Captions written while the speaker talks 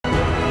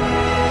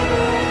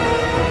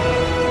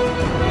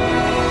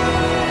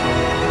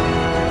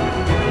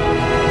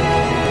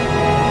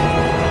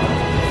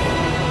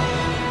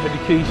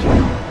Education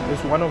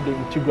is one of the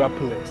integral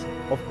pillars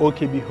of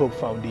OKB Hope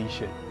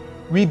Foundation.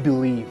 We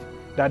believe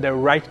that the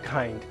right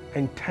kind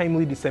and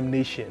timely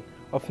dissemination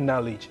of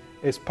knowledge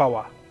is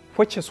power,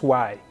 which is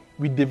why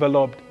we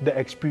developed the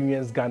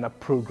Experience Ghana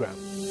program.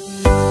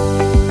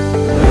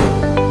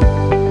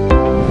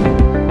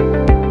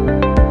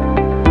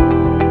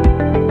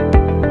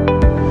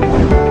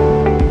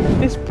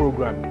 This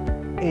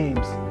program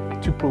aims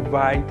to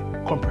provide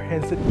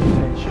comprehensive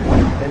internship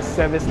and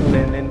service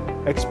learning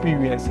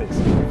experiences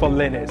for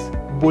learners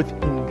both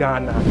in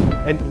Ghana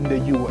and in the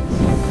US.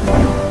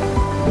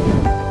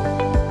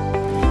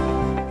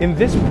 In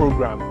this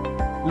program,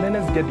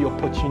 learners get the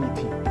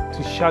opportunity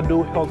to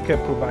shadow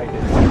healthcare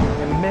providers,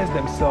 immerse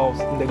themselves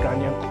in the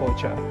Ghanaian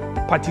culture,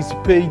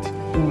 participate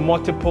in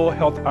multiple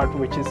health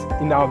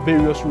outreaches in our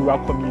various rural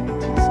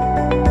communities.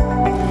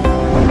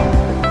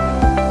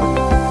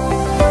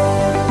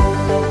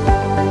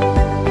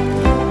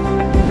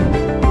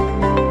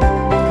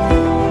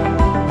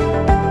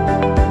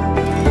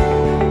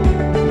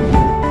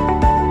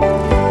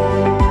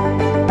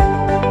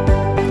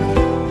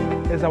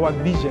 It's our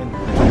vision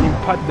to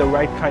impart the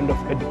right kind of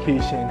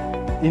education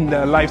in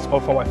the lives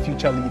of our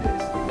future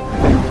leaders.